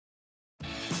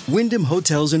Wyndham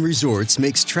Hotels and Resorts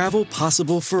makes travel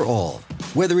possible for all.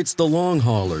 Whether it's the long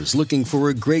haulers looking for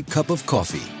a great cup of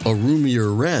coffee, a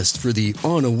roomier rest for the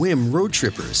on-a-whim road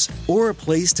trippers, or a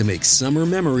place to make summer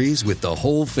memories with the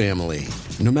whole family.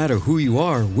 No matter who you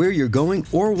are, where you're going,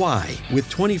 or why, with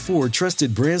 24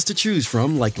 trusted brands to choose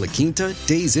from like La Quinta,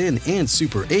 Days Inn, and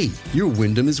Super 8, your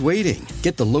Wyndham is waiting.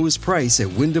 Get the lowest price at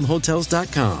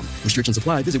WyndhamHotels.com. Restrictions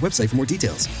apply. Visit website for more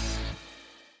details.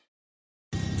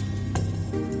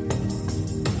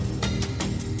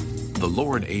 The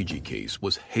Lauren Agee case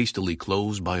was hastily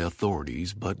closed by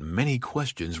authorities, but many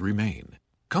questions remain.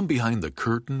 Come behind the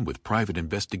curtain with private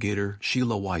investigator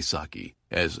Sheila Wysocki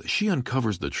as she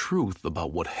uncovers the truth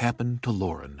about what happened to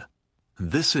Lauren.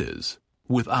 This is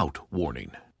Without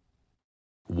Warning.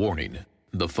 Warning: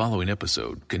 the following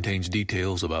episode contains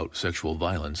details about sexual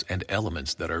violence and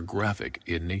elements that are graphic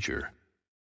in nature.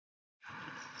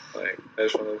 I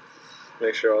just want to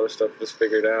make sure all this stuff is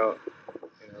figured out.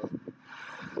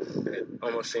 It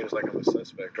almost seems like I'm a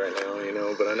suspect right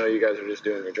now, but I know you guys are just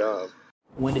doing your job.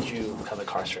 When did you become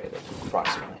incarcerated,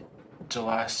 approximately?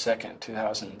 July 2nd,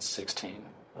 2016.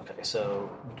 Okay, so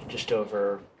just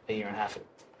over a year and a half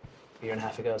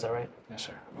ago, is that right? Yes,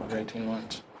 sir. Over 18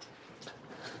 months.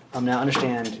 Now, I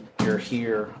understand you're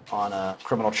here on a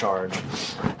criminal charge.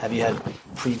 Have you had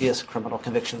previous criminal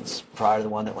convictions prior to the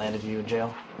one that landed you in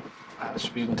jail?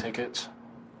 Speeding tickets.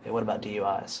 Okay, what about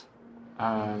DUIs?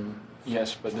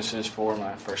 Yes, but this is for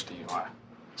my first DUI.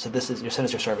 So this is your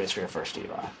sentence you're serving is for your first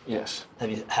DUI? Yes. Have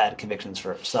you had convictions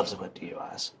for subsequent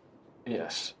DUIs?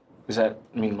 Yes. Does that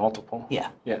mean multiple? Yeah.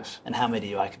 Yes. And how many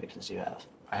DUI convictions do you have?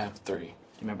 I have 3. Do you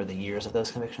remember the years of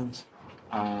those convictions?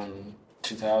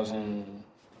 2000,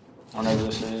 whenever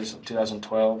this is,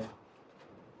 2012.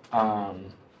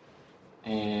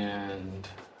 And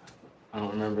I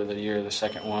don't remember the year of the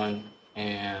second one.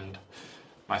 And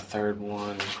my third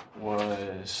one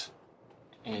was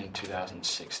in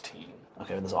 2016.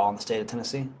 Okay, were those all in the state of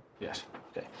Tennessee? Yes.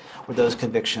 Okay. Were those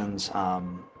convictions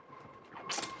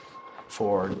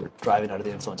for driving under the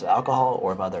influence of alcohol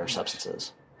or of other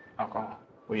substances? Alcohol.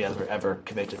 Were you ever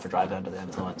convicted for driving under the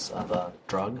influence of a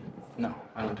drug? No,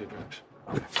 I don't do drugs.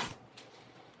 Okay.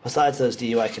 Besides those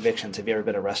DUI convictions, have you ever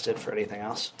been arrested for anything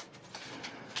else?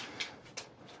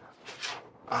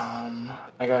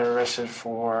 I got arrested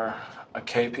for a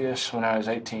capias when I was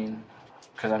 18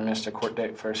 because I missed a court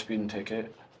date for a speeding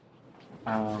ticket,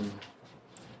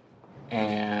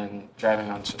 and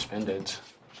driving on suspendeds.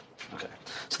 Okay.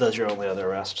 So those are your only other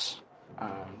arrests?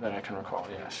 That I can recall,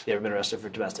 yes. You ever been arrested for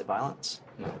domestic violence?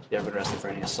 No. You ever been arrested for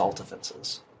any assault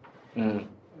offenses? The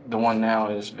one now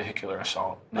is vehicular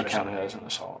assault. They count it as an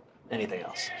assault. Anything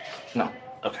else? No.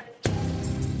 Okay.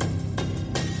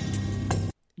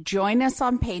 Join us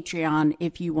on Patreon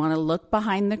if you want to look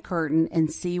behind the curtain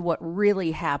and see what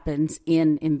really happens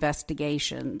in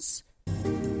investigations.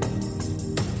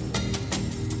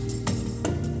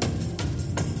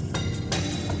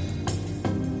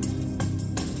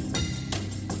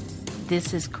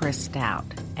 This is Chris Stout.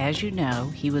 As you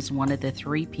know, he was one of the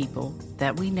 3 people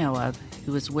that we know of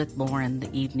who was with Lauren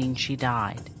the evening she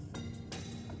died.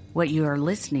 What you are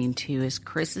listening to is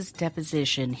Chris's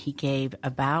deposition he gave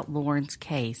about Lauren's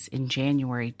case in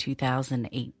January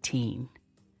 2018.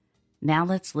 Now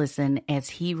let's listen as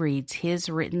he reads his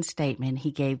written statement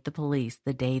he gave the police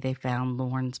the day they found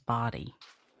Lauren's body.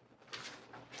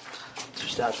 Mr.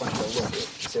 Stout, I just want you to look at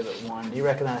Exhibit 1. Do you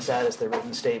recognize that as the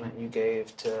written statement you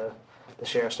gave to the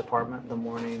Sheriff's Department the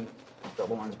morning that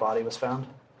Lauren's body was found?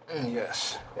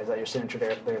 Yes. Okay, is that your signature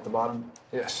there at the bottom?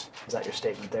 Yes. Is that your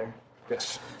statement there?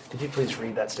 Yes. Could you please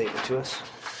read that statement to us?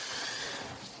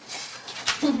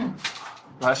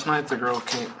 Last night the girl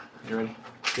came... You ready?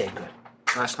 Yeah, good.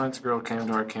 Last night the girl came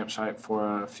to our campsite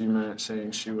for a few minutes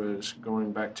saying she was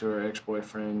going back to her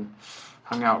ex-boyfriend.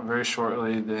 Hung out very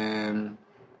shortly, then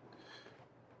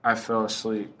I fell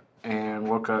asleep and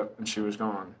woke up and she was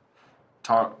gone.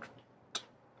 Talked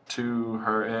to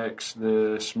her ex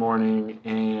this morning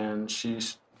and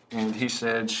he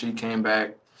said she came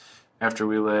back after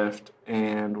we left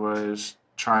and was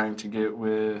trying to get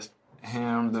with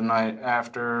him the night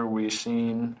after we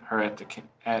seen her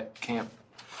at camp.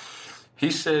 He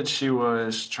said she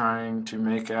was trying to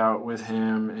make out with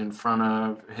him in front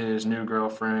of his new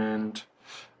girlfriend.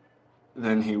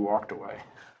 Then he walked away.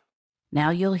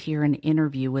 Now you'll hear an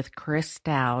interview with Chris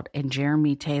Stout and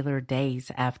Jeremy Taylor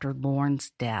days after Lauren's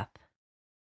death.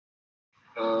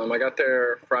 I got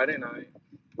there Friday night,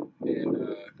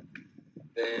 and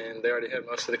then they already had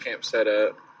most of the camp set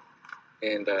up,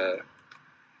 and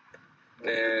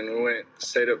then we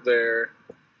stayed up there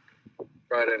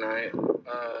Friday night.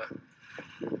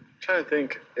 Trying to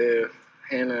think if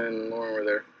Hannah and Lauren were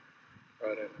there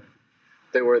Friday night.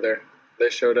 They were there. They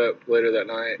showed up later that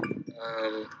night.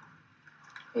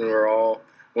 We were all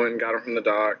went and got them from the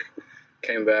dock,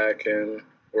 came back, and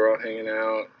we're all hanging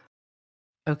out.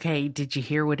 Okay, did you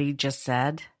hear what he just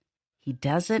said? He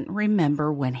doesn't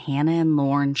remember when Hannah and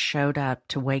Lauren showed up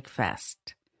to Wakefest.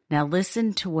 Now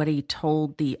listen to what he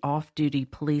told the off-duty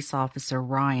police officer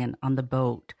Ryan on the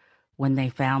boat when they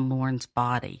found Lauren's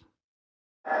body.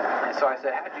 And so I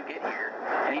said, how'd you get here?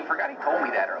 And he forgot he told me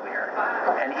that earlier.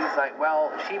 And he's like,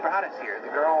 well, she brought us here. The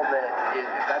girl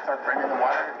that's our friend in the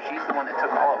water, she's the one that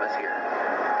took all of us here.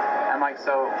 I'm like,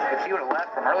 so if she would have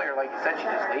left from earlier, like you said,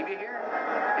 she'd just leave you here?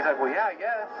 He's like, well, yeah, I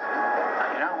guess.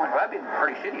 I'm like, well, that'd be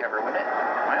pretty shitty of her, wouldn't it?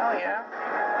 Well, yeah,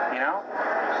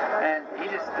 And he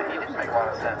didn't make a lot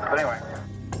of sense. But anyway.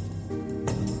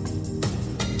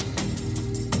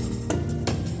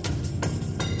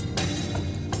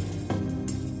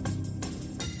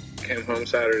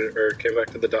 Came back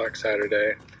to the dock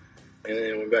Saturday, and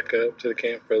then went back up to the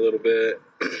camp for a little bit,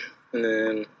 and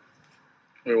then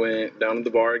we went down to the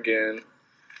bar again,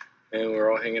 and we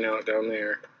were all hanging out down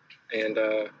there, and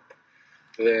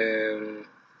then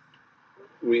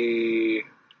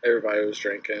everybody was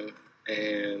drinking,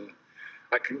 and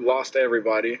I lost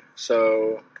everybody,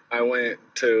 so I went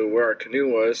to where our canoe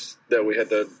was, that was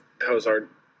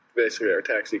basically our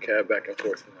taxi cab back and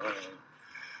forth from the island,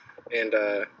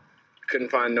 and couldn't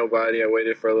find nobody. I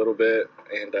waited for a little bit,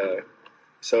 and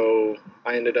so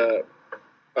I ended up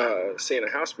seeing a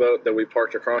houseboat that we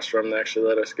parked across from that actually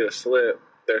let us get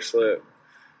their slip,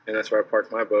 and that's where I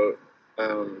parked my boat.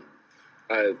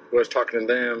 I was talking to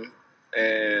them,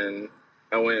 and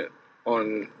I went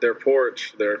on their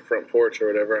front porch or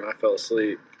whatever, and I fell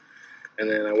asleep. And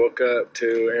then I woke up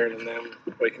to Aaron and them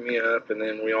waking me up, and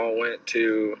then we all went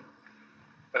and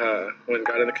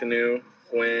got in the canoe,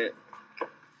 went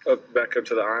back up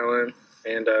to the island,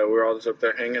 and we were all just up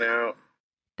there hanging out.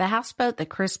 The houseboat that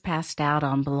Chris passed out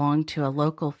on belonged to a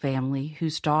local family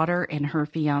whose daughter and her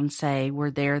fiancé were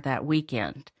there that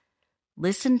weekend.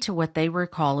 Listen to what they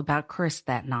recall about Chris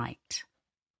that night.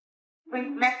 We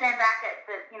met them back at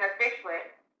the, Fishwick.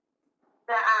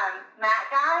 The Matt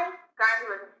guy who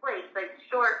was asleep, like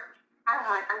short, I don't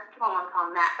know, I still want to call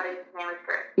him Matt, but his name was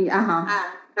Chris.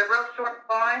 The real short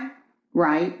one.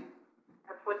 Right.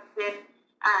 That's what he did.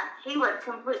 He was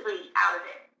completely out of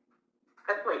it,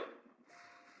 asleep.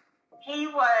 He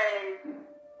was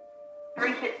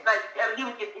three shits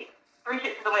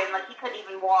to the wind. Like, he couldn't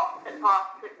even walk, couldn't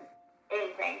talk, couldn't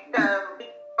anything. So we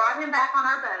brought him back on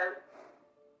our boat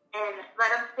and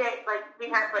let him sit. Like, we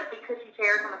had big cushy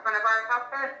chairs on the front of our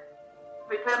houseboat.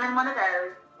 We put him in one of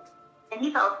those, and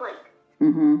he fell asleep.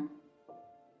 Mm-hmm.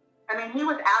 I mean, he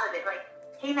was out of it. Like,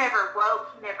 he never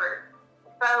woke, he never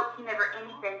spoke, he never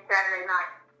anything Saturday night.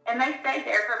 And they stayed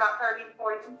there for about 30 to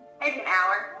 40, maybe an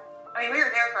hour. I mean, we were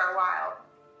there for a while.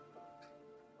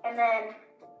 And then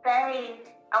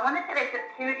I want to say they took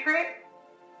 2 trips,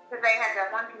 because they had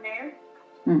that one canoe,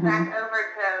 back over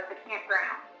to the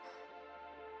campground.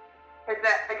 Because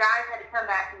the guys had to come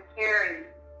back and carry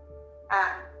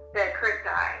the Chris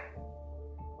guy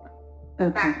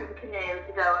back to the canoe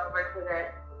to go over to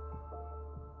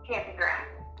the camping ground.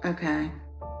 Okay.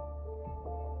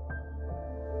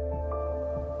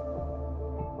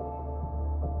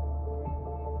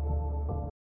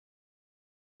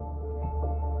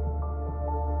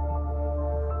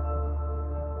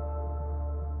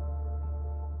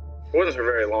 It wasn't for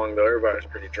very long, though. Everybody was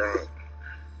pretty drunk,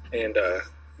 and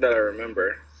that I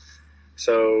remember.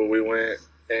 So we went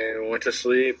to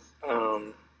sleep,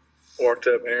 walked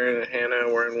up. Aaron and Hannah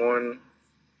were in one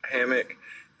hammock,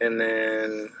 and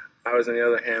then I was in the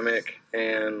other hammock,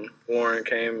 and Lauren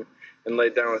came and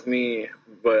laid down with me,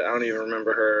 but I don't even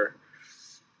remember her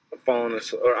falling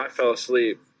asleep, or I fell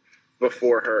asleep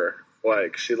before her.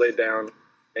 Like, she laid down,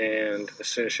 and as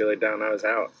soon as she laid down, I was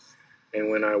out. And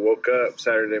when I woke up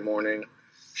Saturday morning,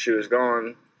 she was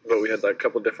gone, but we had a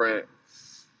couple different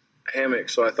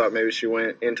hammocks, so I thought maybe she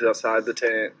went into outside the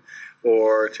tent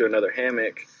or to another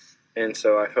hammock. And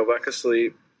so I fell back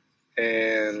asleep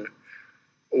and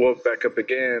woke back up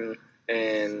again,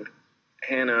 and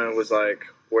Hannah was like,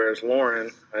 "Where's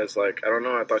Lauren?" I was like, "I don't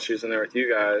know, I thought she was in there with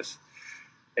you guys."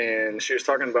 And she was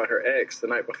talking about her ex the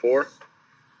night before,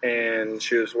 and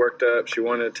she was worked up. She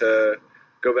wanted to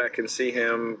go back and see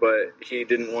him, but he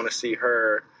didn't want to see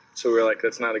her. So we were like,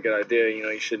 that's not a good idea.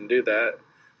 You shouldn't do that.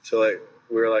 So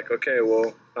we were like, okay,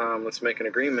 well, let's make an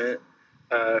agreement.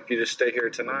 If you just stay here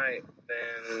tonight,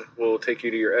 then we'll take you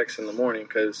to your ex in the morning,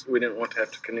 because we didn't want to have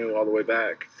to canoe all the way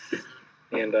back.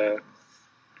 And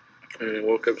we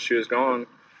woke up, she was gone.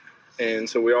 And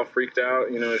so we all freaked out.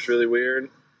 It's really weird.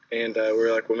 And we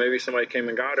were like, well, maybe somebody came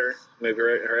and got her. Maybe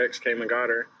her ex came and got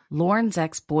her. Lauren's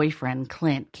ex-boyfriend,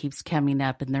 Clint, keeps coming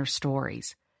up in their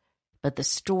stories, but the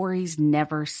stories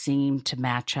never seem to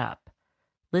match up.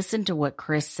 Listen to what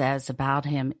Chris says about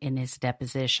him in his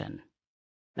deposition.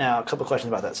 Now, a couple of questions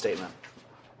about that statement.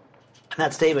 In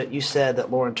that statement, you said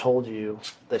that Lauren told you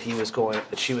that she was going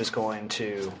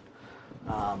to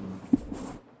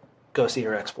go see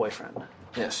her ex-boyfriend.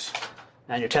 Yes.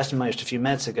 Now, in your testimony just a few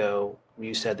minutes ago,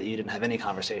 you said that you didn't have any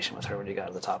conversation with her when you got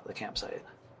to the top of the campsite.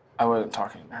 I wasn't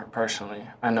talking to her personally.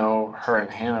 I know her and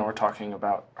Hannah were talking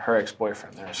about her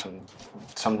ex-boyfriend. There was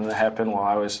something that happened while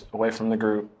I was away from the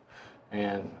group,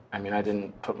 and I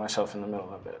didn't put myself in the middle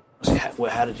of it. So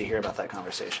how did you hear about that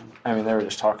conversation? They were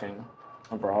just talking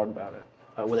abroad about it.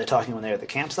 Were they talking when they were at the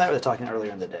campsite, or were they talking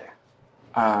earlier in the day?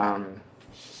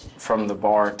 From the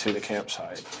bar to the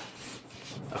campsite.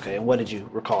 Okay, and what did you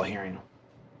recall hearing?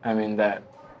 That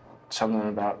something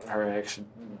about her ex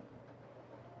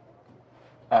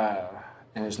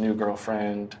and his new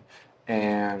girlfriend,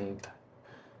 and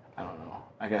I don't know.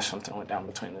 I guess something went down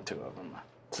between the two of them.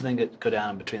 Something could go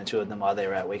down between the two of them while they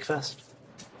were at Wakefest?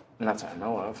 Not that I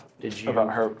know of. Did you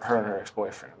about her and her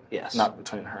ex-boyfriend? Yes. Not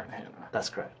between her and Hannah. That's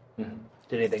correct. Mm-hmm.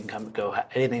 Did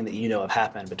anything that you know of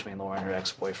happen between Lauren and her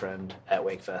ex-boyfriend at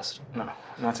Wakefest? No,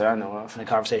 not that I know of. In the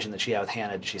conversation that she had with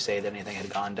Hannah, did she say that anything had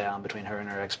gone down between her and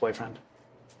her ex-boyfriend?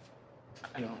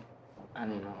 I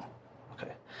don't know.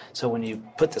 Okay. So when you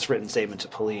put this written statement to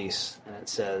police, and it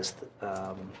says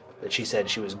that she said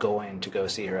she was going to go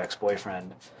see her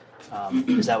ex-boyfriend,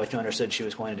 is that what you understood she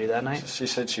was going to do that night? She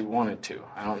said she wanted to.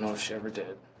 I don't know if she ever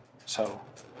did. So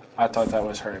I thought that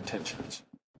was her intentions.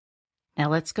 Now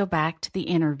let's go back to the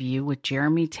interview with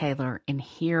Jeremy Taylor and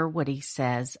hear what he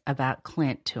says about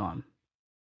Clint to him.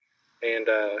 And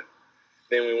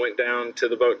then we went down to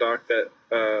the boat dock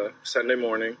that Sunday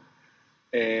morning,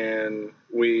 and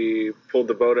we pulled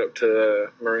the boat up to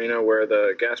the marina where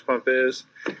the gas pump is,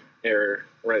 or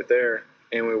right there,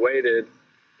 and we waited,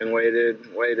 and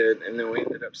then we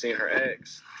ended up seeing her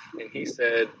ex, and he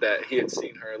said that he had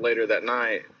seen her later that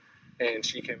night, and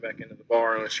she came back into the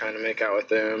bar and was trying to make out with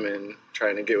them and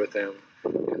trying to get with them.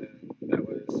 And then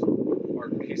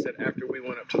he said after we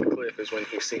went up to the cliff is when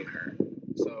he seen her.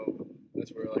 So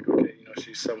that's where we're like, okay,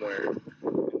 she's somewhere. And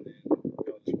then we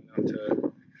all just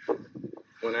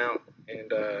went out,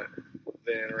 and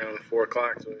then around 4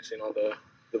 o'clock is when we seen all the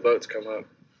boats come up.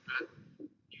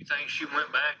 You think she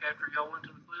went back after y'all went to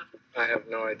the cliff? I have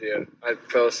no idea. I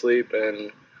fell asleep,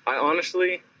 and I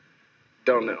honestly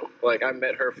don't know. I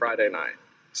met her Friday night,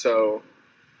 so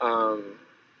I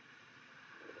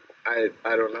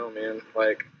don't know, man.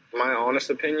 My honest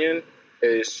opinion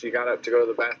is she got up to go to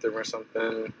the bathroom or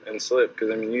something and slipped, because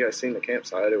you guys seen the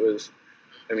campsite. It was,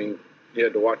 you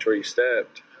had to watch where you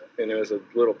stepped, and it was a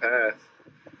little path,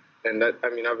 and that,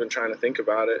 I've been trying to think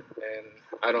about it, and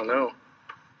I don't know.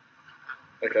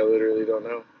 I literally don't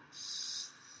know.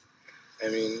 Now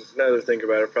that I think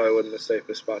about it, probably wasn't the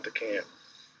safest spot to camp.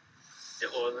 It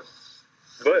wasn't.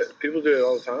 But people do it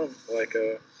all the time.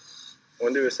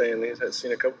 One dude was saying he's had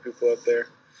seen a couple people up there,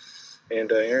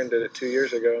 and Aaron did it 2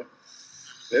 years ago.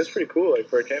 And it was pretty cool.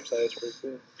 For a campsite, it's pretty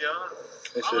cool.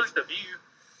 Yeah, I like the view.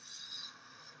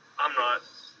 I'm not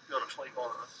going to sleep on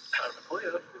the side of a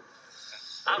cliff.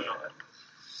 I'm not.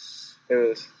 It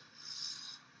was,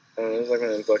 it was like one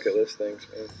of them bucket list things,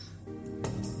 man.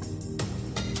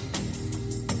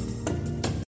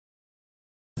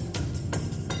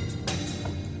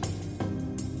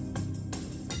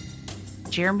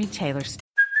 Jeremy Taylor.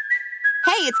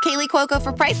 Hey, it's Kaylee Cuoco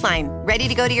for Priceline. Ready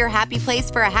to go to your happy place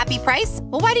for a happy price?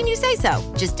 Well, why didn't you say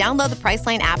so? Just download the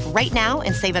Priceline app right now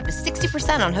and save up to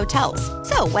 60% on hotels.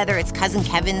 So whether it's Cousin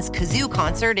Kevin's Kazoo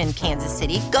Concert in Kansas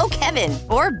City, go Kevin,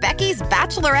 or Becky's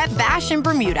Bachelorette Bash in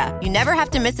Bermuda, you never have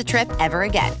to miss a trip ever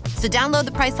again. So download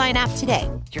the Priceline app today.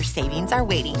 Your savings are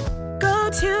waiting. Go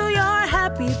to your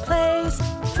happy place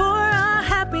for a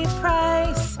happy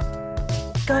price.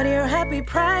 Go to your happy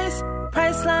price,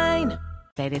 Priceline.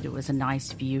 Stated it was a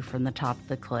nice view from the top of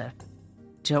the cliff.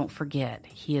 Don't forget,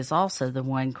 he is also the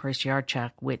one Chris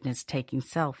Yarchuk witnessed taking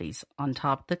selfies on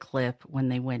top of the cliff when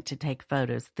they went to take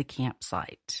photos at the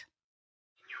campsite.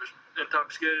 You was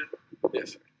intoxicated?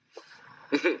 Yes,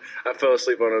 sir. I fell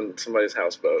asleep on somebody's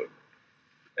houseboat,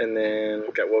 and then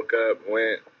woke up,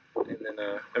 went, and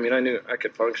then, I knew I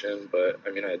could function, but,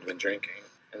 I had been drinking,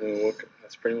 and then woke up.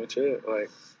 That's pretty much it.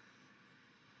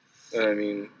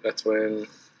 That's when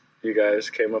you guys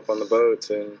came up on the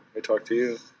boats and we talked to you.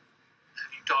 Have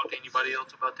you talked to anybody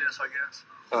else about this, I guess?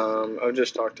 I've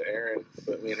just talked to Aaron,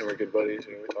 but me and him are good buddies,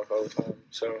 and we talk all the time.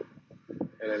 So,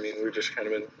 And I mean, we've just kind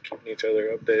of been keeping each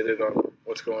other updated on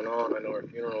what's going on. I know our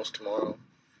funeral's tomorrow.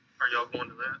 Are y'all going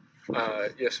to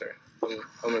that? Yes, sir. I'm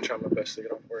going to try my best to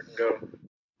get off work and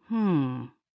go.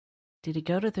 Did he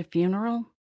go to the funeral?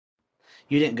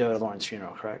 You didn't go to Lauren's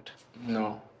funeral, correct?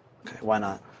 No. Okay, why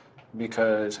not?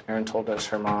 Because Erin told us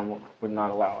her mom would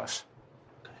not allow us.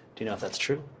 Okay. Do you know if that's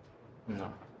true?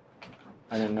 No.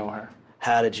 I didn't know her.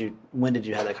 When did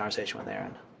you have that conversation with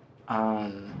Erin?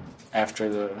 After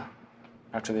the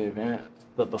event.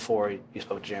 But before you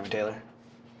spoke to Jeremy Taylor?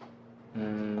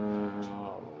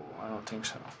 No, I don't think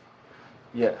so.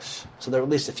 Yes. So there were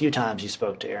at least a few times you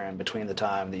spoke to Erin between the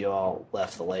time that you all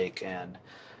left the lake and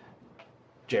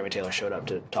Jeremy Taylor showed up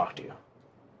to talk to you.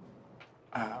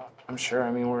 I'm sure.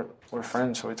 I mean, we're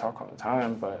friends, so we talk all the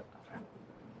time, but...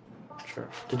 Sure.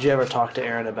 Did you ever talk to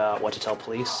Erin about what to tell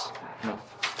police? No.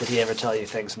 Did he ever tell you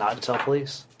things not to tell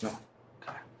police? No.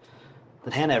 Okay.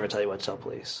 Did Hannah ever tell you what to tell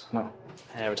police? No.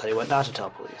 Hannah ever tell you what not to tell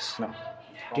police? No.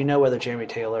 Do you know whether Jeremy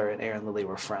Taylor and Erin Lilly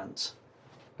were friends?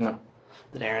 No.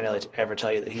 Did Erin ever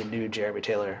tell you that he knew Jeremy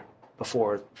Taylor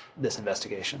before this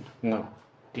investigation? No.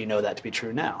 Do you know that to be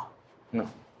true now? No.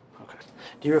 Okay.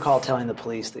 Do you recall telling the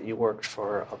police that you worked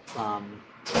for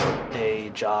a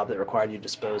job that required you to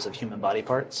dispose of human body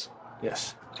parts?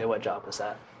 Yes. Okay, what job was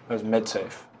that? It was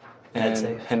MedSafe. MedSafe?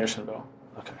 In Hendersonville.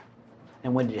 Okay.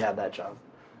 And when did you have that job?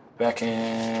 Back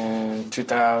in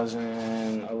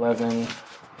 2011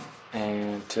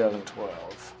 and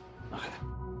 2012. Okay.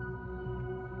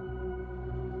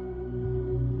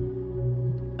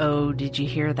 Oh, did you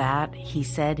hear that? He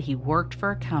said he worked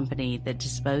for a company that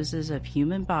disposes of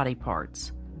human body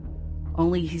parts.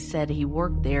 Only he said he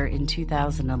worked there in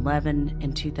 2011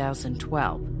 and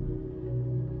 2012.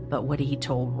 But what he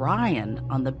told Ryan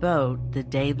on the boat the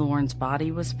day Lauren's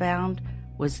body was found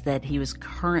was that he was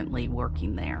currently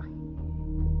working there.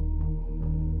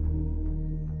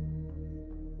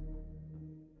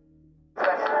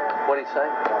 What did he say?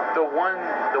 The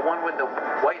one with the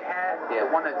white hat, the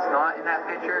one that's not in that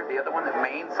picture, the other one, the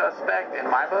main suspect in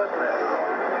my book,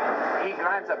 he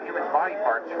grinds up human body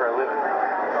parts for a living.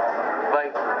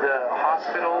 Like the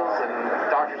hospitals and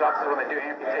doctors' offices, when they do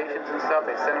amputations and stuff,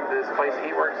 they send them to this place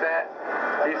he works at.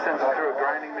 He sends them through a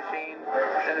grinding machine.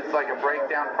 Then it's like a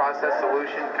breakdown process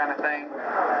solution kind of thing.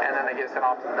 And then they get sent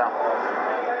off to the dump.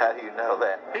 How do you know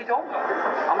that? He told me.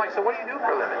 I'm like, so what do you do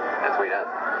for a living? That's what he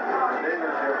does. Did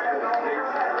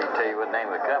he tell you what the name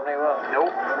of the company was?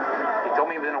 Nope. He told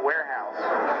me he was in a warehouse.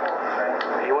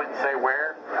 He wouldn't say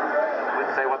where. He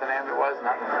wouldn't say what the name of it was.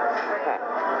 Nothing.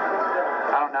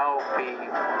 I don't know if he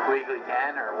legally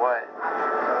can or what.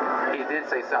 He did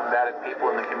say something about it. People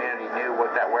in the community knew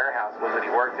what that warehouse was that he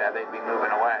worked at. They'd be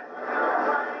moving away.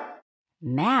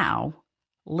 Now,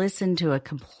 listen to a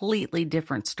completely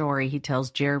different story he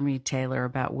tells Jeremy Taylor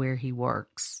about where he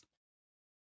works.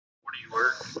 Where do you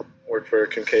work? Work for a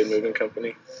Kincaid Moving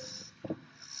Company.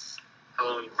 How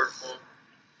long you work for them?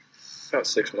 About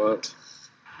 6 months.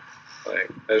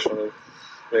 Like, I just want to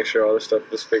make sure all this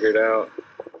stuff is figured out.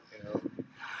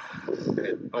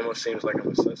 It almost seems like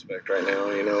I'm a suspect right now,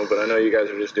 but I know you guys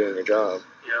are just doing your job.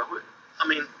 Yeah, I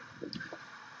mean,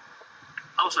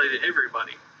 I'll say that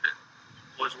everybody that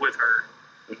was with her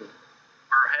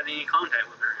or had any contact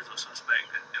with her is a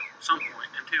suspect at some point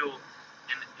until,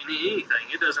 in anything,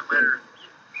 it doesn't matter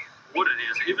what it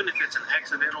is, even if it's an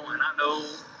accidental, and I know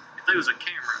if there was a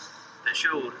camera that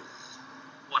showed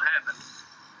what happened,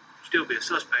 still be a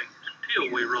suspect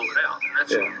until we rule it out. And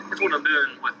that's what I'm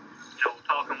doing with,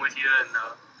 talking with you and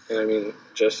I mean,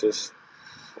 justice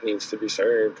needs to be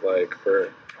served. Like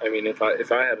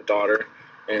if I had a daughter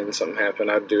and something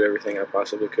happened, I'd do everything I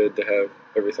possibly could to have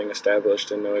everything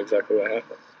established and know exactly what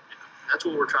happened. That's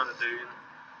what we're trying to do,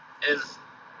 and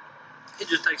it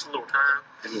just takes a little time.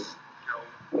 And,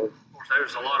 of course,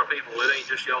 there's a lot of people. It ain't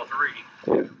just y'all three.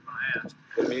 Yeah.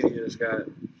 The media's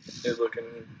is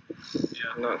looking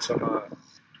not so hot.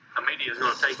 The media is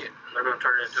going to take it and they're going to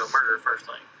turn it into a murder first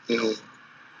thing. Mm-hmm.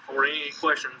 Before any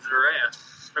questions are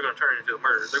asked, they're going to turn it into a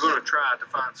murder. They're going to try to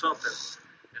find something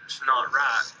that's not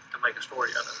right to make a story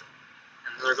out of it.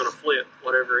 And they're going to flip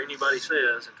whatever anybody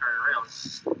says and turn it around.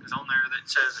 Because on there that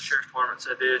says the Sheriff's Department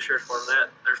said this, Sheriff's Department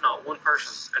that, there's not one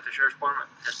person at the Sheriff's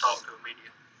Department has talked to the media.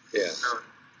 Yeah. None.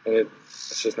 And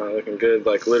it's just not looking good.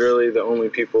 Like, literally the only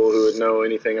people who would know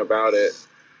anything about it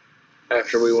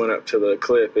after we went up to the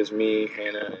cliff is me,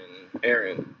 Hannah, and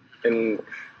Aaron. And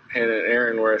Hannah and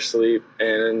Aaron were asleep,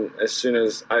 and as soon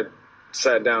as I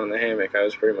sat down in the hammock, I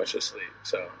was pretty much asleep.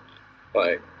 So,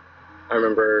 like, I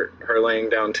remember her laying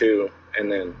down too,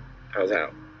 and then I was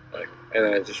out. Like, and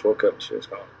then I just woke up and she was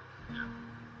gone.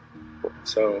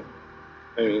 So,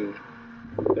 I mean,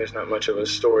 there's not much of a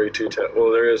story to tell.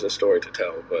 Well, there is a story to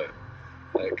tell, but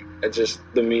like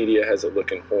the media has it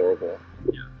looking horrible,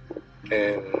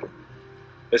 and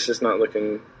it's just not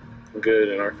looking good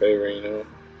in our favor, you know.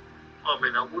 Well, I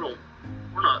mean,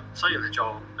 we're not saying that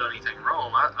y'all done anything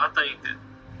wrong. I think that,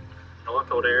 I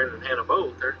told Aaron and Hannah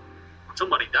both, when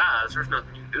somebody dies, there's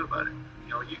nothing you can do about it.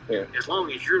 As long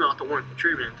as you're not the one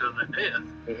contributing to the death,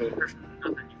 there's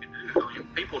nothing you can do.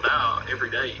 People die every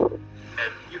day,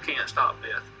 and you can't stop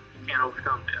death. You can't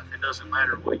overcome death. It doesn't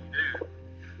matter what you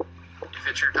do. If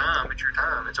it's your time, it's your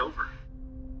time. It's over.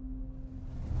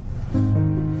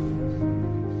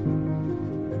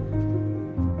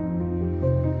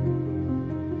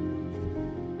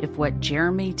 If what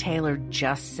Jeremy Taylor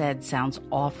just said sounds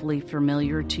awfully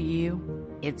familiar to you,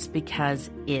 it's because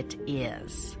it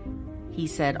is. He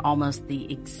said almost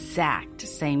the exact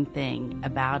same thing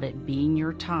about it being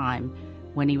your time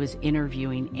when he was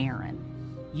interviewing Aaron.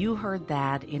 You heard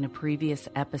that in a previous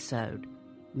episode.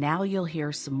 Now you'll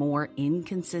hear some more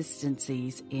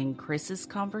inconsistencies in Chris's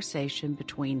conversation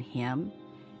between him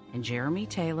and Jeremy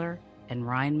Taylor and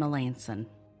Ryan Melanson.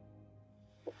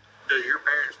 Do your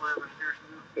parents live in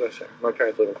Harrisonville? No, sir. My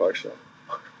parents live in Clarksville.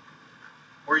 Okay.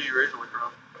 Where are you originally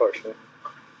from? Clarksville. Okay.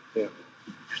 Yeah.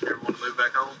 You just never want to move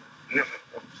back home?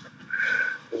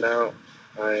 No.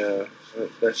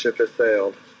 That ship has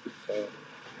sailed. So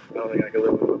I don't think I could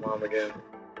live with my mom again.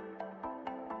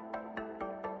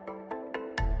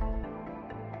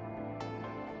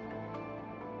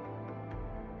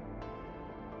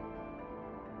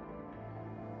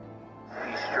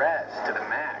 He's stressed to the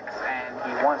max, and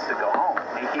he wants to go home.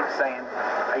 He keeps saying,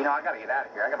 I got to get out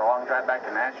of here. I got a long drive back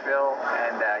to Nashville,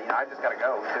 and, I just got to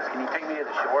go. He says, can you take me to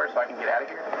the shore so I can get out of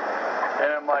here?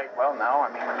 And I'm like, well, no. I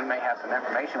mean, you may have some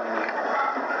information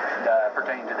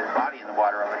pertaining to this body in the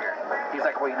water over here. He's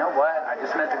like, well, you know what? I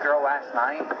just met the girl last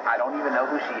night. I don't even know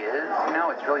who she is.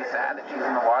 It's really sad that she's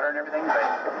in the water and everything, but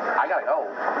I got to go.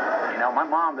 My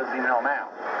mom doesn't even know now.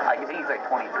 I think he's like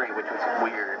 23, which was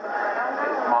weird.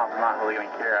 His mom's not really going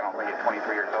to care, I don't think, at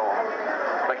 23 years old.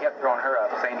 But he kept throwing her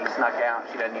up, saying he snuck out and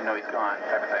she doesn't even know he's gone,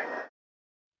 type of thing.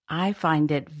 I find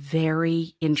it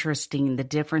very interesting, the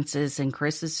differences in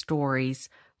Chris's stories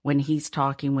when he's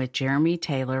talking with Jeremy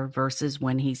Taylor versus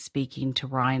when he's speaking to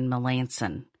Ryan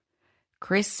Melanson.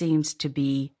 Chris seems to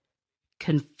be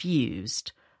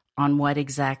confused on what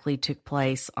exactly took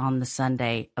place on the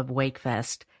Sunday of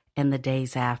Wakefest and the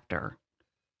days after.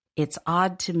 It's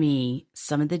odd to me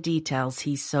some of the details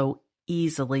he's so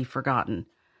easily forgotten,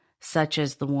 such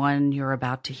as the one you're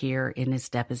about to hear in his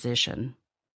deposition.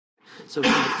 So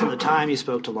from the time you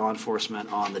spoke to law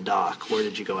enforcement on the dock, where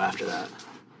did you go after that?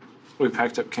 We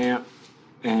packed up camp,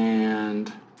 and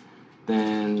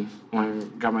then when I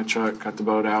got my truck, got the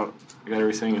boat out, got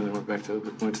everything, and then went to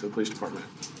the police department.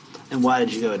 And why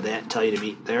did you go? Did they tell you to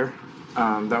meet there?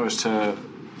 That was to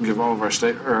give all of our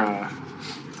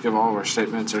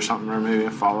statements or something, or maybe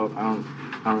a follow-up. I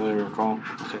don't really recall.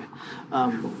 Okay.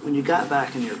 When you got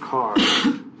back in your car, did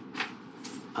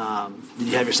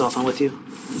you have your cell phone with you?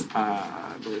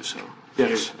 I believe so.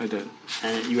 Yes, I did.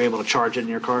 And you were able to charge it in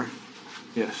your car?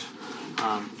 Yes.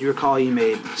 You recall you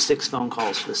made 6 phone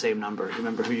calls to the same number. Do you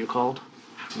remember who you called?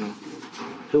 No.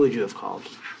 Who would you have called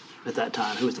at that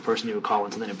time? Who was the person you would call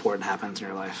when something important happens in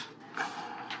your life?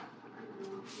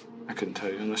 I couldn't tell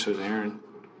you unless it was Aaron.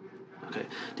 Okay.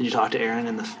 Did you talk to Aaron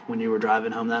when you were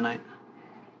driving home that night?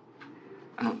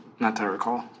 Not that I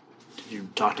recall. Did you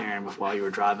talk to Aaron while you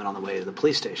were driving on the way to the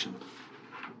police station?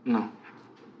 No.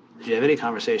 Did you have any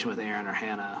conversation with Aaron or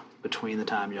Hannah between the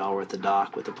time y'all were at the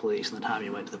dock with the police and the time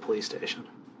you went to the police station?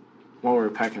 Well, we were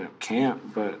packing up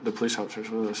camp, but the police officers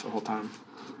were with us the whole time.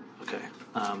 Okay.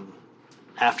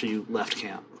 After you left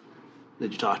camp,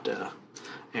 did you talk to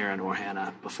Aaron or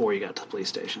Hannah before you got to the police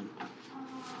station?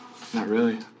 Not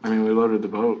really. I mean, we loaded the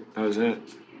boat. That was it.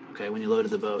 Okay, when you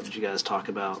loaded the boat, did you guys talk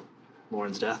about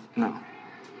Lauren's death? No.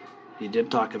 You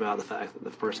did talk about the fact that the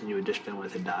person you had just been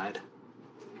with had died?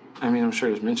 I mean, I'm sure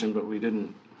it was mentioned, but we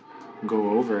didn't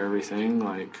go over everything.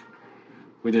 Like,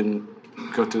 we didn't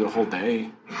go through the whole day.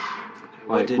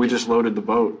 Like, we just loaded the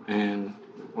boat, and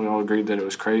we all agreed that it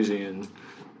was crazy, and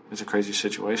it's a crazy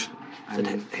situation. Did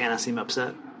Hannah seem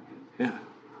upset? Yeah.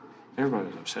 Everybody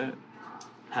was upset.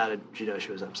 How did you know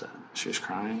she was upset? She was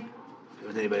crying.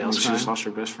 Was anybody else crying? She just lost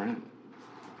her best friend.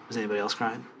 Was anybody else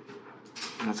crying?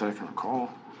 Not that I can recall.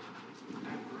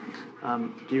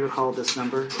 Do you recall this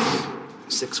number?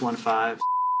 615.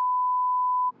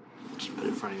 Just put it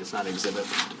in front of you. It's not an exhibit.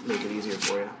 To make it easier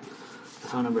for you. The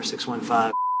phone number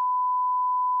 615.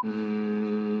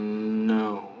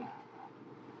 No.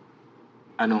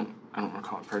 I don't I don't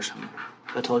recall it personally.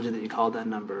 I told you that you called that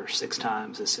number 6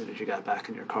 times as soon as you got back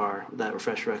in your car. Would that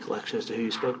refresh your recollection as to who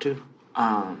you spoke to?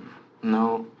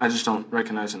 No, I just don't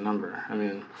recognize the number. I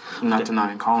mean, I'm not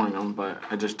denying calling them, but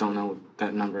I just don't know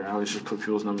that number. I always just put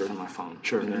people's numbers on my phone.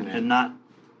 Sure, and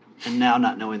now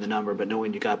not knowing the number, but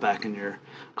knowing you got back in your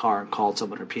car and called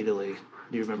someone repeatedly,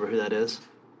 do you remember who that is?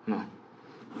 No.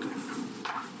 Okay.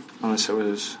 Unless it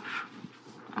was,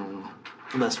 I don't know.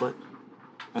 Unless what?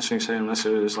 I was going to say unless it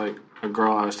was like a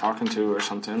girl I was talking to or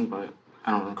something, but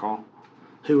I don't recall.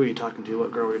 Who were you talking to?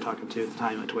 What girl were you talking to at the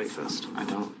time you went to Wakefest? I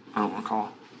don't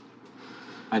recall.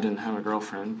 I didn't have a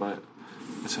girlfriend, but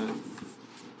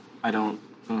I don't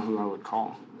know who I would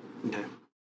call. Okay.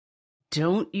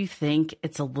 Don't you think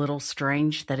it's a little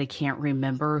strange that he can't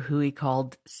remember who he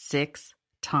called 6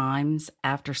 times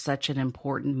after such an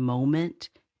important moment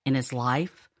in his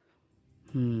life?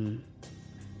 I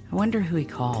wonder who he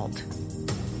called.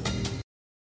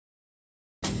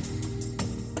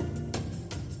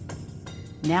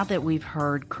 Now that we've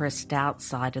heard Chris Stout's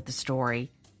side of the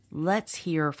story, let's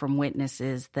hear from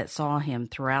witnesses that saw him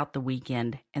throughout the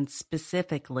weekend and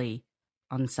specifically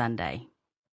on Sunday.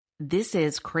 This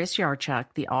is Chris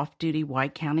Yarchuk, the off-duty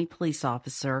White County police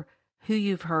officer who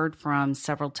you've heard from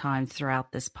several times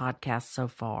throughout this podcast so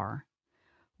far.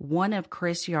 One of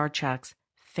Chris Yarchuk's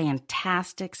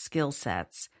fantastic skill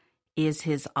sets is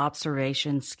his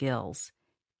observation skills.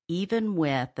 Even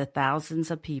with the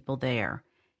thousands of people there,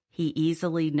 he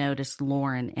easily noticed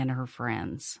Lauren and her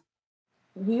friends.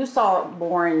 You saw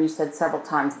Lauren, you said, several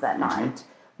times that night.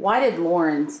 Why did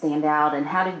Lauren stand out, and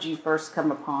how did you first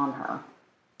come upon her?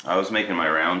 I was making my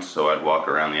rounds, so I'd walk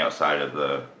around the outside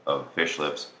of Fish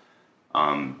Lips.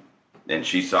 And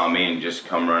she saw me and just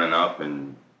come running up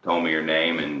and told me her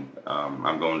name, and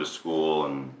I'm going to school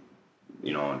and,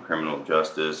 in criminal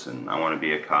justice, and I want to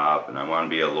be a cop, and I want to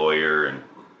be a lawyer, and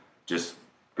just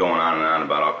going on and on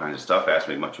about all kinds of stuff. Asked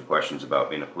me a bunch of questions about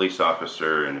being a police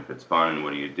officer and if it's fun and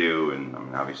what do you do. And I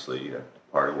mean, obviously,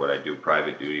 part of what I do,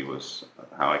 private duty, was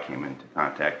how I came into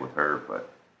contact with her.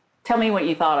 But tell me what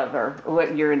you thought of her,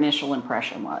 what your initial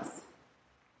impression was.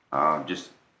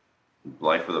 Just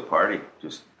life of the party,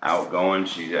 just outgoing.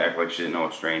 She acted like she didn't know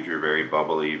a stranger, very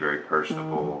bubbly, very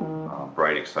personable,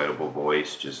 bright, excitable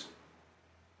voice, just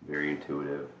very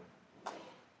intuitive.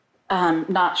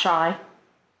 Not shy?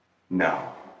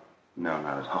 No, not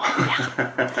at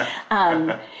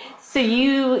all. So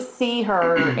you see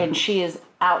her, and she is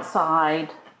outside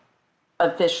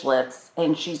of Fish Lips,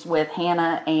 and she's with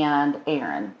Hannah and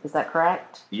Aaron. Is that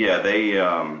correct? Yeah,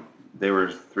 they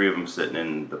were 3 of them sitting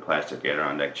in the plastic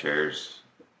Adirondack chairs.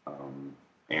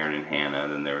 Aaron and Hannah,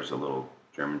 and then there was a little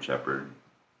German Shepherd,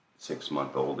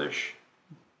 6-month-oldish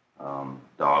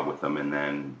dog with them, and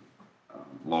then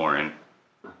Lauren.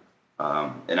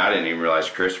 And I didn't even realize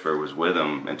Christopher was with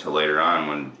him until later on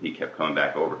when he kept coming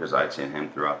back over, because I'd seen him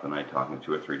throughout the night talking to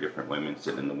 2 or 3 different women,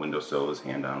 sitting in the windowsill, his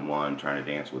hand on one, trying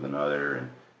to dance with another, and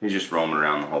he's just roaming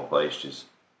around the whole place, just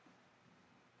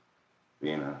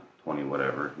being a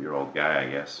 20-whatever-year-old guy, I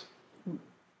guess.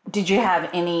 Did you have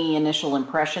any initial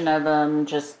impression of them?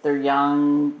 Just they're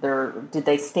young. Did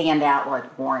they stand out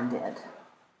like Warren did?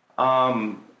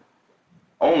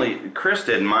 Only Chris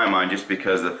did in my mind, just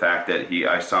because of the fact that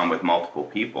I saw him with multiple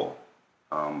people,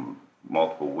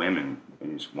 multiple women,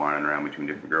 and he's wandering around between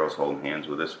different girls, holding hands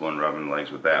with this one, rubbing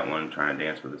legs with that one, trying to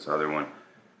dance with this other one.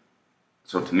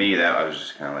 So to me, that I was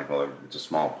just kind of like, well, it's a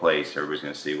small place. Everybody's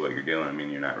going to see what you're doing. I mean,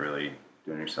 you're not really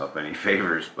doing yourself any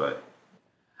favors. But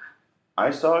I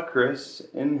saw Chris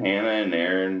and Hannah and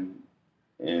Aaron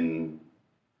and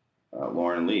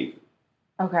Lauren leave.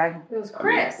 Okay. It was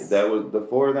Chris. I mean, that was the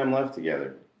 4 of them left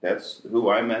together. That's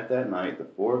who I met that night. The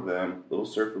 4 of them, little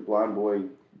surfer blonde boy,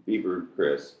 Bieber,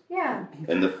 Chris. Yeah.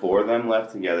 And the 4 of them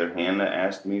left together. Hannah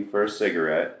asked me for a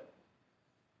cigarette.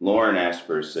 Lauren asked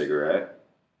for a cigarette.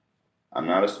 I'm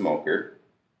not a smoker.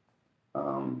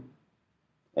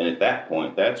 And at that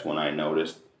point, that's when I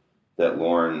noticed that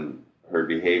Lauren, her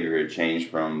behavior had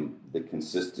changed from the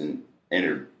consistent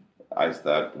I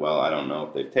thought, well, I don't know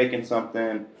if they've taken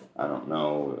something. I don't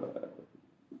know.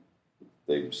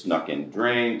 They've snuck in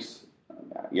drinks.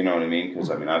 You know what I mean? Because,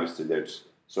 I mean, obviously there's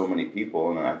so many people,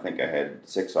 and I think I had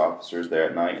 6 officers there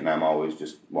at night, and I'm always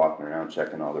just walking around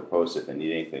checking all their posts if they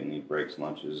need anything, need breaks,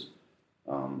 lunches.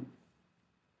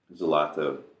 There's a lot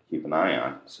to keep an eye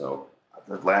on. So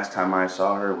the last time I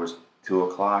saw her was 2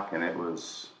 o'clock, and it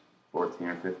was 14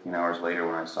 or 15 hours later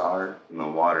when I saw her in the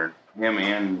water. Him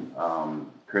and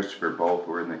Christopher both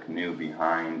were in the canoe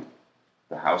behind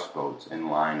the houseboats in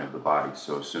line of the bodies.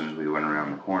 So as soon as we went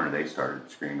around the corner, they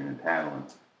started screaming and paddling.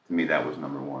 To me, that was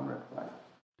number 1 red flag.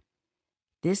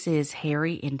 This is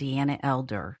Harry and Deanna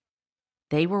Elder.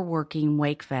 They were working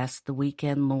Wakefest the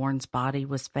weekend Lauren's body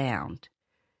was found.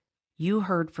 You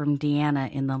heard from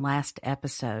Deanna in the last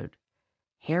episode.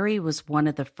 Harry was one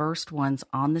of the first ones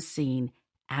on the scene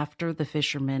after the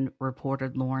fishermen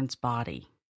reported Lauren's body.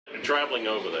 Traveling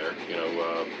over there,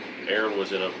 Aaron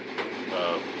was in a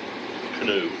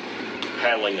canoe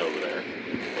paddling over there,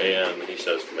 and he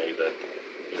says to me that,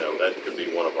 that could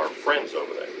be one of our friends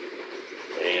over there.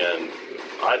 And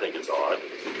I think it's odd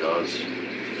because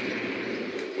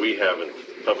we haven't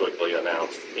publicly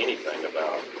announced anything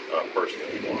about a person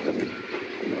that we wanted.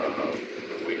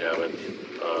 We haven't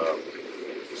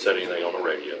said anything on the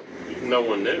radio. No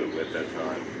one knew at that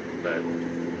time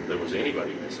that there was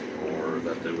anybody missing or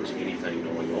that there was anything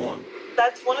going on.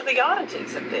 That's one of the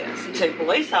oddities of this. The two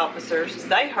police officers,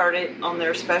 they heard it on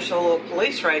their special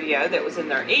police radio that was in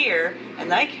their ear,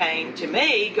 and they came to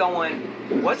me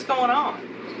going, "What's going on?"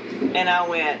 And I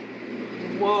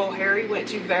went, "Well, Harry went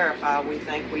to verify. We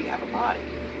think we have a body,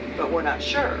 but we're not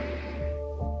sure."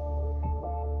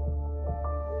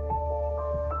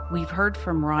 We've heard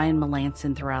from Ryan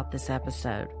Melanson throughout this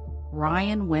episode.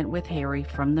 Ryan went with Harry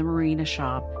from the marina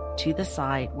shop to the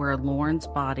site where Lauren's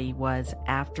body was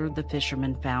after the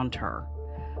fishermen found her.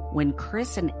 When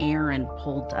Chris and Aaron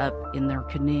pulled up in their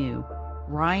canoe,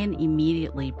 Ryan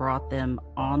immediately brought them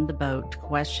on the boat to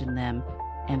question them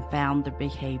and found their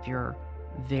behavior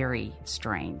very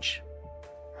strange.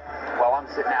 While I'm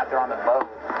sitting out there on the boat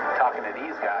talking to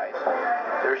these guys,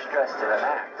 they're stressed to the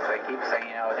max. They keep saying,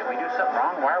 did we do something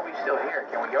wrong? Why are we still here?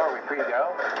 Can we go? Are we free to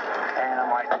go? And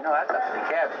I'm like, no, that's up to the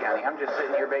cab county. I'm just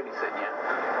sitting here babysitting you.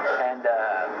 And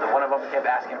one of them kept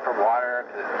asking for water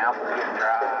because his mouth was getting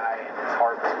dry and his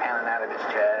heart was pounding out of his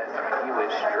chest. I mean, he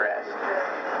was stressed.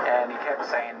 And he kept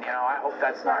saying, I hope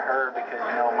that's not her because,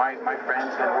 my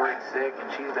friend's been worried sick and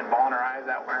she's been bawling her eyes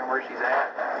out wondering where she's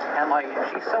at. And if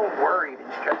she's so worried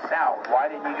and stressed out, why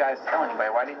didn't you guys tell anybody?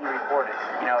 Why didn't you report it?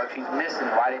 If she's missing,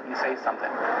 why didn't you say something?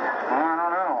 Well, I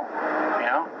don't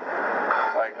know.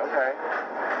 Like, okay.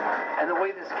 And the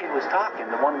way this kid was talking,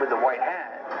 the one with the white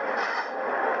hat,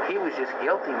 he was just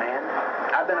guilty, man.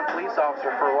 I've been a police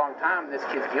officer for a long time, and this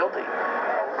kid's guilty.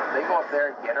 They go up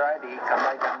there, get her ID, come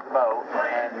right down to the boat,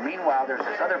 and meanwhile, there's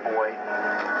this other boy,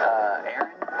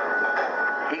 Aaron.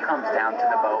 He comes down to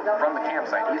the boat from the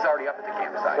campsite. He's already up at the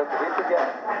campsite.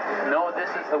 No, this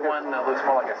is the one that looks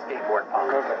more like a skateboard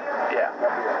pump. Yeah.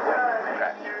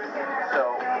 Okay.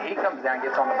 So he comes down,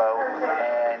 gets on the boat,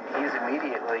 and he's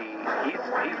wigging out.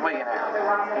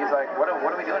 He's like, what are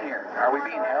we doing here? Are we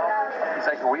being held? He's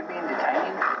like, are we being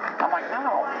detained? I'm like,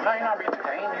 no, you're not being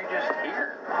detained. You're just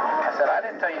here. I said, I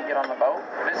didn't tell you to get on the boat.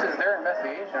 This is their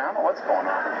investigation. I don't know what's going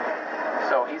on.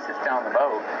 So he sits down on the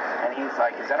boat, and he's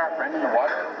like, is that our friend in the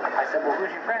water? I said, well,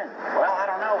 who's your friend? Well, I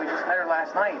don't know. We just met her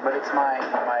last night, but it's my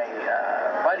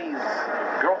buddy's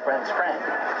girlfriend's friend.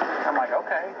 I'm like,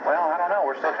 okay, well, I don't know.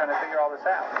 We're still trying to figure all this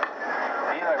out.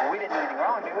 And he's like, well, we didn't do anything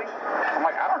wrong, did we? I'm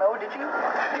like, I don't know. Did you?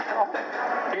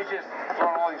 He's just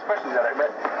throwing all these questions at her,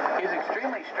 but he's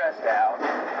extremely stressed out.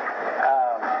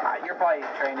 You're probably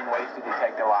trained in ways to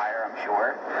detect a liar, I'm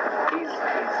sure. He's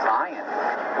lying.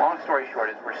 Long story short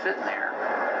is we're sitting there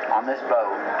on this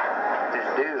boat, this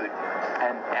dude,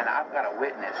 and I've got a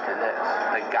witness to this.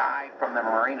 The guy from the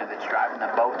marina that's driving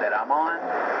the boat that I'm on,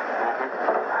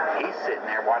 he's sitting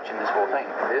there watching this whole thing.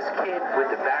 This kid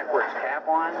with the backwards cap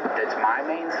on, that's my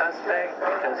main suspect,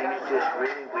 because he's just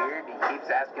really weird. He keeps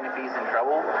asking if he's in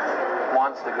trouble,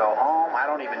 wants to go home. I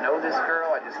don't even know this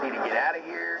girl. I just need to get out of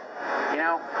here.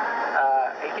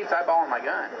 He keeps eyeballing my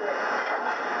gun.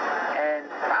 And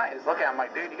I just look at him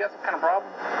like, dude, you got some kind of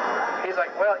problem? He's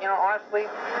like, well, honestly,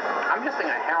 I'm just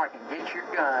thinking of how I can get your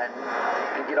gun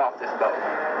and get off this boat.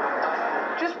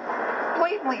 Just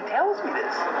blatantly tells me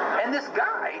this. And this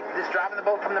guy that's driving the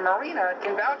boat from the marina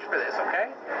can vouch for this,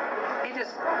 okay?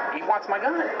 He wants my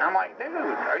gun. And I'm like, dude,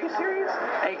 are you serious?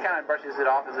 And he kind of brushes it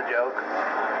off as a joke.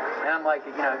 And I'm like,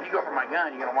 if you go for my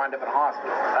gun, you're going to wind up in a hospital.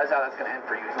 That's how that's going to end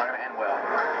for you. It's not going to end well.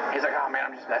 He's like, oh, man,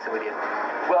 I'm just messing with you.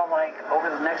 Well,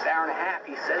 over the next hour and a half,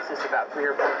 he says this about 3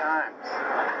 or 4 times.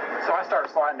 So I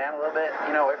started sliding down a little bit,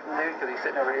 away from the dude, because he's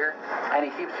sitting over here. And he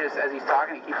keeps as he's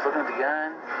talking, he keeps looking at the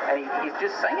gun. And he's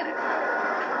just saying it.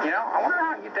 I wonder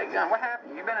how you take a gun. What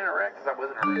happened? You been in a wreck? Because I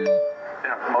wasn't in a wreck. In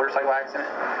a motorcycle accident.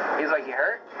 He's like, you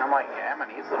hurt? And I'm like, yeah, my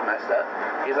knee's a little messed up.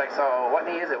 He's like, so what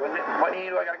knee is it? What knee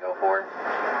do I got to go for?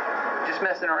 Just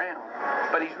messing around.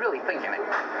 But he's really thinking it,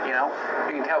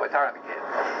 You can tell by talking to the kid.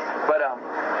 But,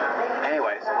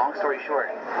 anyway, so long story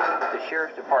short, the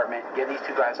sheriff's department get these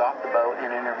 2 guys off the boat and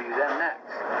interview them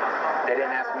next. They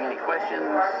didn't ask me any questions.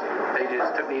 They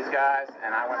just took these guys,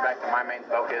 and I went back to my main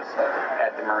focus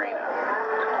at the marina.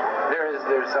 There's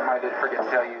something I did forget to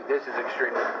tell you. This is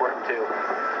extremely important, too.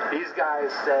 These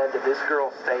guys said that this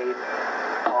girl stayed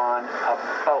on a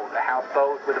boat, a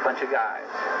houseboat with a bunch of guys.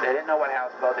 They didn't know what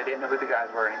houseboat. They didn't know who the guys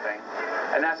were or anything.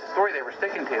 And that's the story they were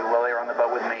sticking to while they were on the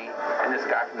boat with me and this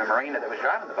guy from the marina that was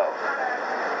driving the boat.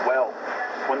 Well,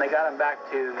 when they got them back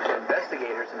to the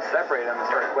investigators and separated them and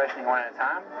started questioning one at a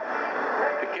time,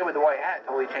 the kid with the white hat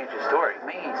totally changed his story.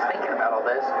 Me, he's thinking about all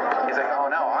this. He's like, oh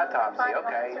no, autopsy,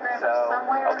 okay.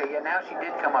 Yeah, now she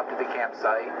did come up to the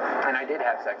campsite, and I did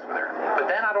have sex with her. But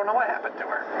then I don't know what happened to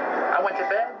her. I went to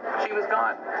bed, she was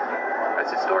gone.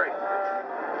 That's his story.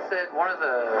 Said one of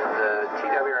the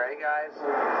TWRA guys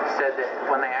said that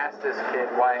when they asked this kid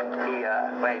why he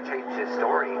changed his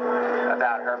story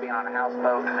about her being on a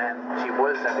houseboat and then she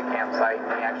was at the campsite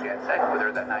and he actually had sex with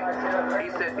her that night, he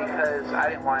said because I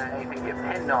didn't want anything to get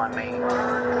pinned on me.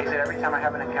 He said every time I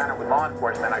have an encounter with law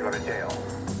enforcement, I go to jail.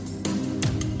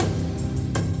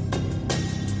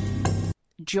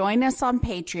 Join us on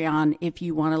Patreon if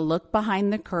you want to look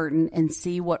behind the curtain and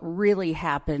see what really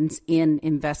happens in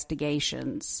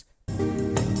investigations.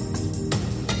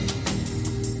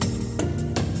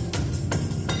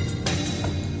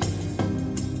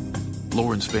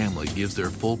 Lauren's family gives their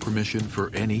full permission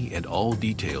for any and all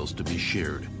details to be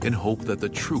shared in hope that the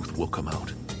truth will come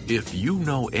out. If you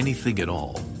know anything at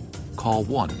all, call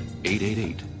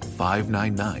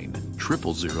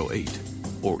 1-888-599-0008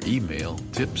 or email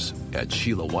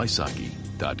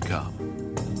tips@SheilaWysocki.com.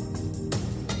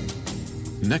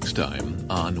 Next time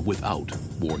on Without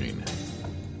Warning.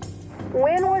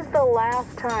 When was the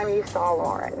last time you saw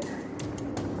Lauren?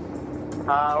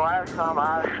 Last time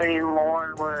I seen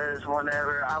Lauren was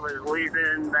whenever I was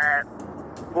leaving that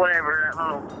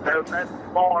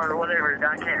bar or whatever.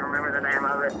 I can't remember the name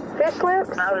of it. Fish Lips?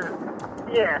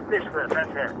 Fish Lips,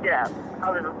 that's it. Yeah.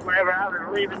 Whenever I was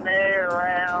leaving there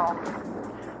around,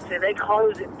 they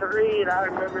closed at 3, and I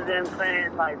remember them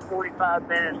saying like 45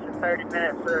 minutes to 30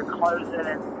 minutes they're closing,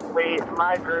 and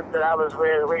my group that I was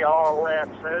with, we all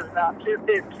left. So it was about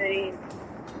 2:15,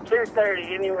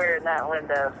 2:30, anywhere in that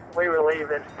window. We were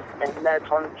leaving, and that's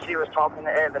when she was talking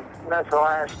to Evan. And that's the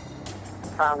last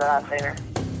time that I seen her.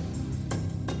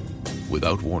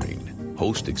 Without Warning.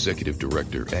 Host, Executive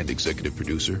Director, and Executive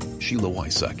Producer, Sheila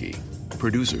Wysocki.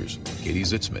 Producers, Katie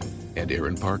Zitzman and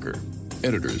Aaron Parker.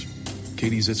 Editors,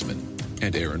 Katie Zitzman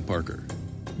and Aaron Parker.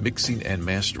 Mixing and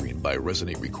mastering by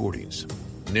Resonate Recordings.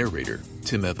 Narrator,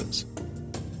 Tim Evans.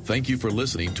 Thank you for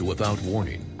listening to Without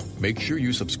Warning. Make sure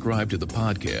you subscribe to the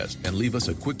podcast and leave us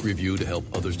a quick review to help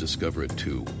others discover it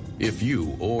too. If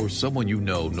you or someone you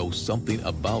know knows something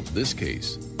about this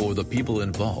case or the people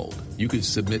involved, you can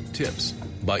submit tips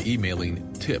by emailing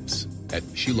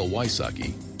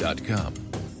tips@SheilaWysocki.com.